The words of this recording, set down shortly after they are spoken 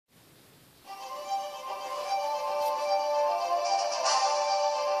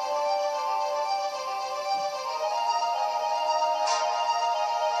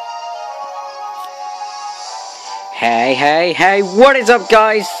Hey, what is up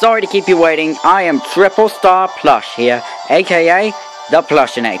guys? Sorry to keep you waiting. I am Triple Star Plush here, aka the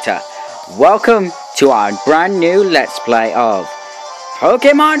Plushinator. Welcome to our brand new Let's Play of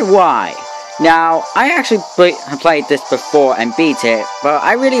Pokemon Y. Now, I actually played this before and beat it, but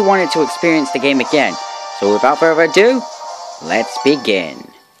I really wanted to experience the game again. So without further ado, let's begin.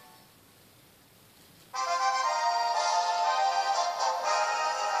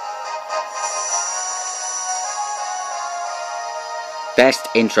 Best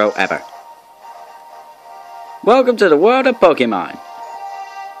intro ever. Welcome to the world of Pokemon.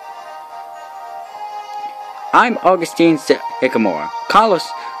 I'm Augustine Hikamura, Kalos,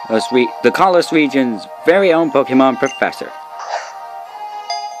 the Kalos region's very own Pokemon professor.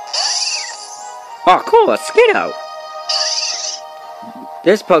 Oh cool, a Skiddo!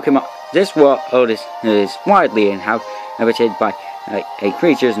 This world is widely inhabited by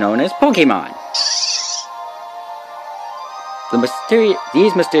creatures known as Pokemon.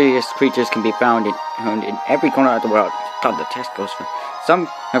 These mysterious creatures can be found in every corner of the world. God, the test goes for some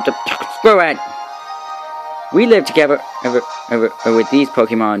have to screw it. We live together with these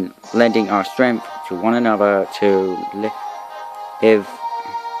Pokemon, lending our strength to one another to live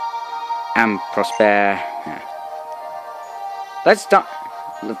and prosper. Let's start.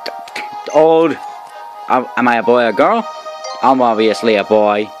 Old. Am I a boy or a girl? I'm obviously a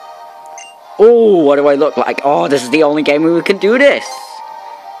boy. Oh, what do I look like? Oh, this is the only game where we can do this.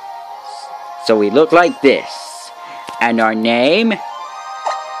 So we look like this. And our name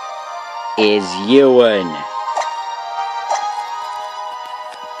is Ewan.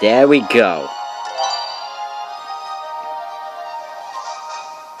 There we go.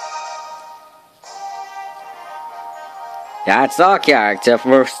 That's our character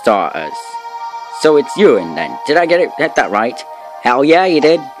for starters. So it's Ewan then. Did I get that right? Hell yeah, you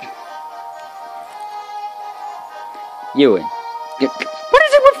did. Ewan. What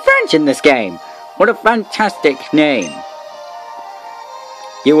is it with French in this game? What a fantastic name.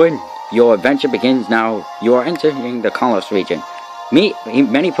 Ewan, your adventure begins now. You are entering the Kalos region. Meet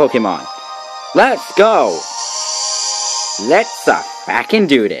many Pokemon. Let's go. Let's fucking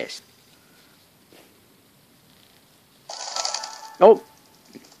do this. Oh.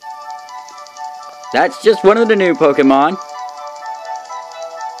 That's just one of the new Pokemon.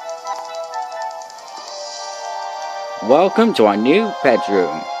 Welcome to our new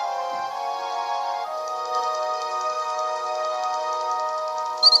bedroom.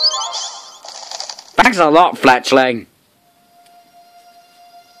 Thanks a lot, Fletchling.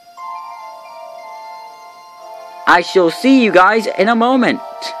 I shall see you guys in a moment.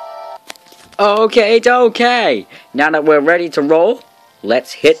 Okay. Now that we're ready to roll,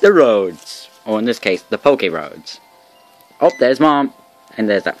 let's hit the roads. Or in this case, the Poke Roads. Oh, there's Mom. And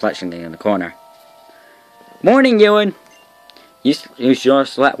there's that Fletchling thing in the corner. Morning, Ewan. You sure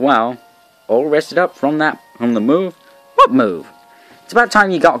slept well. All rested up from the move? What move? It's about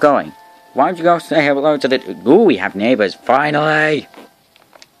time you got going. Why don't you go say hello to the... Ooh, we have neighbors, finally!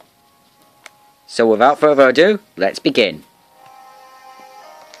 So without further ado, let's begin.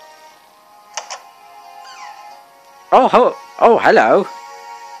 Oh, hello.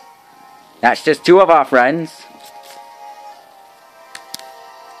 That's just two of our friends.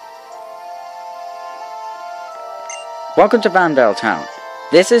 Welcome to Vanville Town.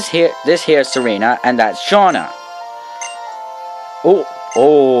 This here Serena, and that's Shauna.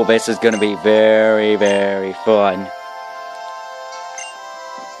 Oh, this is gonna be very, very fun.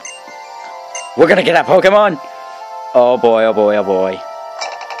 We're gonna get a Pokemon! Oh boy.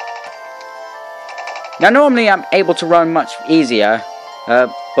 Now normally I'm able to run much easier,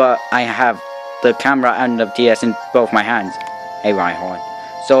 but I have the camera and the DS in both my hands. Hey Rhyhorn.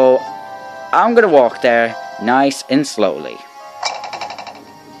 So, I'm gonna walk there nice and slowly.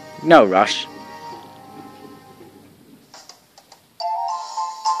 No rush.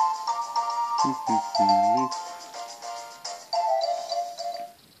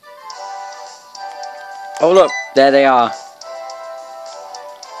 Oh look, there they are.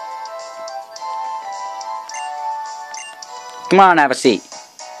 Come on, have a seat.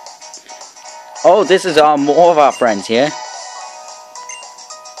 Oh, this is more of our friends here.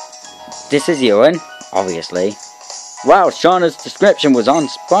 This is Ewan, obviously. Wow, Shauna's description was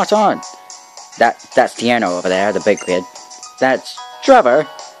spot on. That's Tiano over there, the big kid. That's Trevor.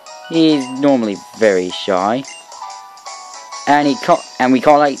 He's normally very shy. And we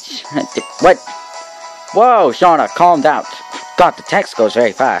call what? Whoa, Shauna, calm down. God, the text goes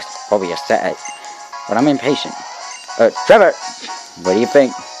very fast. Probably upset it. But I'm impatient. Trevor, what do you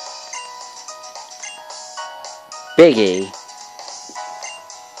think? Biggie.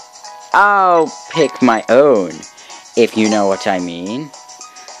 I'll pick my own. if you know what I mean.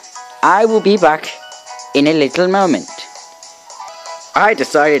 I will be back in a little moment. I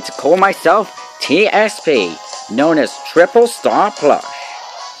decided to call myself TSP, known as Triple Star Plush.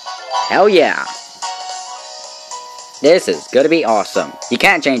 Hell yeah. This is gonna be awesome. You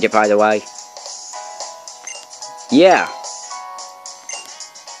can't change it, by the way. Yeah.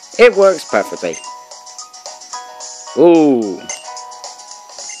 It works perfectly. Ooh.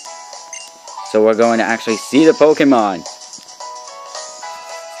 So we're going to actually see the Pokemon.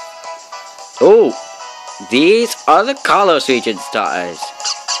 Ooh. These are the Kalos region starters.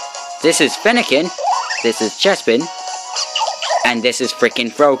 This is Fennekin. This is Chespin. And this is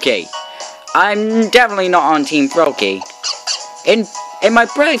freaking Froakie. I'm definitely not on Team Froakie. In my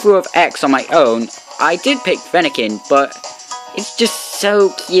playthrough of X on my own, I did pick Fennekin, but it's just so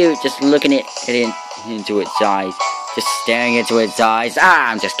cute just looking into its eyes. Just staring into its eyes.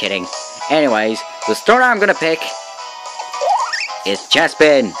 I'm just kidding. Anyways, the starter I'm gonna pick is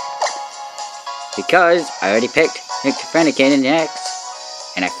Chespin. Because I already picked Fennekin in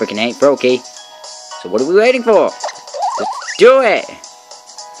X, and I freaking hate Froakie. So what are we waiting for? Let's do it!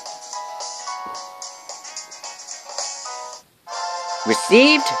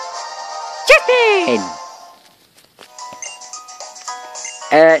 Received Chespin!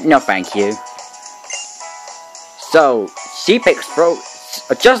 No thank you. So, she picks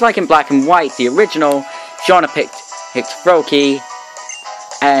just like in Black and White, the original, Shauna picked Froakie,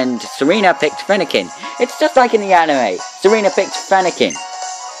 and Serena picked Fennekin. It's just like in the anime. Serena picked Fennekin.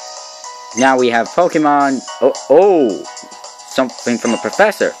 Now we have Pokemon. Oh, something from the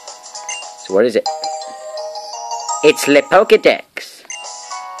professor. So what is it? It's the Pokédex.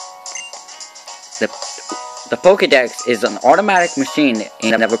 The Pokédex is an automatic machine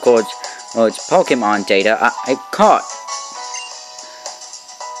that records its Pokemon data I caught.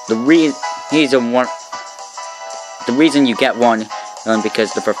 The reason you get one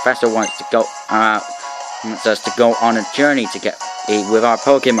because the professor wants us to go on a journey to get with our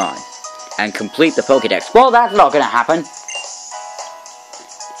Pokemon and complete the Pokédex. Well, that's not gonna happen.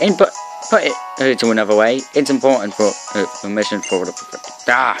 Put it to another way. It's important for a mission for the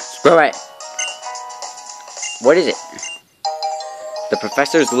professor. Screw it. What is it? The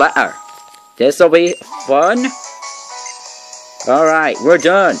professor's letter. This'll be fun. Alright, we're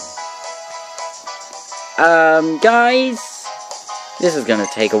done. Guys, this is gonna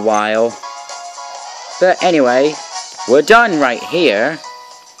take a while. But anyway, we're done right here.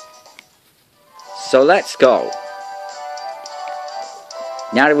 So let's go.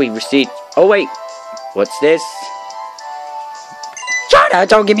 Now that we've received... Oh wait, what's this? China,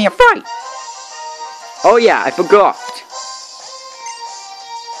 don't give me a fright! Oh yeah, I forgot.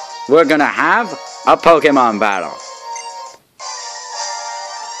 We're gonna have a Pokemon battle.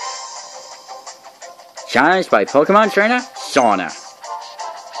 Challenged by Pokemon trainer Shauna.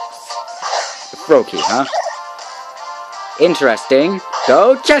 Froakie, huh? Interesting.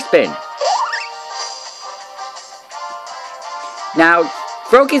 Go Chespin. Now,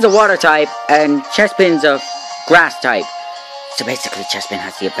 Froakie's a water type and Chespin's a grass type. So basically Chespin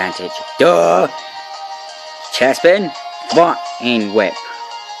has the advantage. Duh! Chespin, Flying Whip.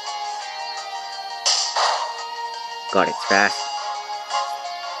 God, it's fast.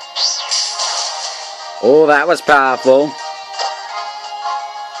 Oh, that was powerful.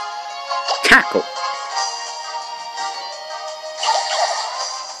 Tackle.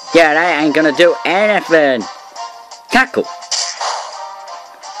 Yeah, that ain't gonna do anything. Tackle.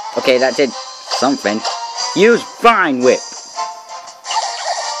 Okay, that did something. Use Vine Whip.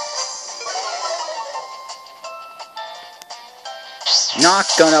 Not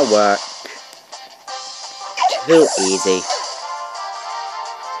gonna work. Too easy.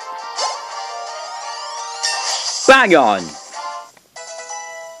 Bang on!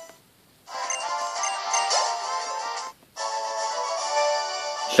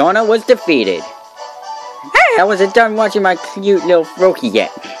 Shauna was defeated. Hey, I wasn't done watching my cute little Froakie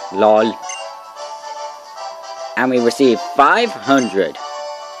yet. Lol. And we received 500.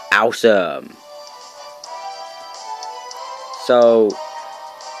 Awesome. So,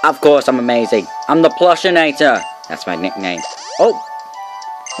 of course I'm amazing. I'm the Plushinator. That's my nickname. Oh.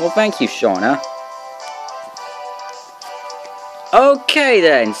 Well, thank you, Shauna. Okay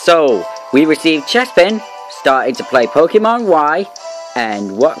then, so we received Chespin, started to play Pokemon Y,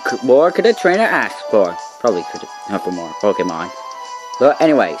 and what more could a trainer ask for? Probably could have for more Pokemon. But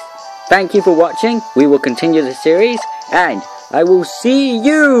anyways, thank you for watching. We will continue the series, and I will see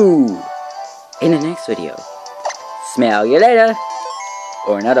you in the next video. Smell you later.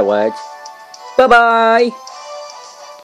 Or in other words, bye-bye.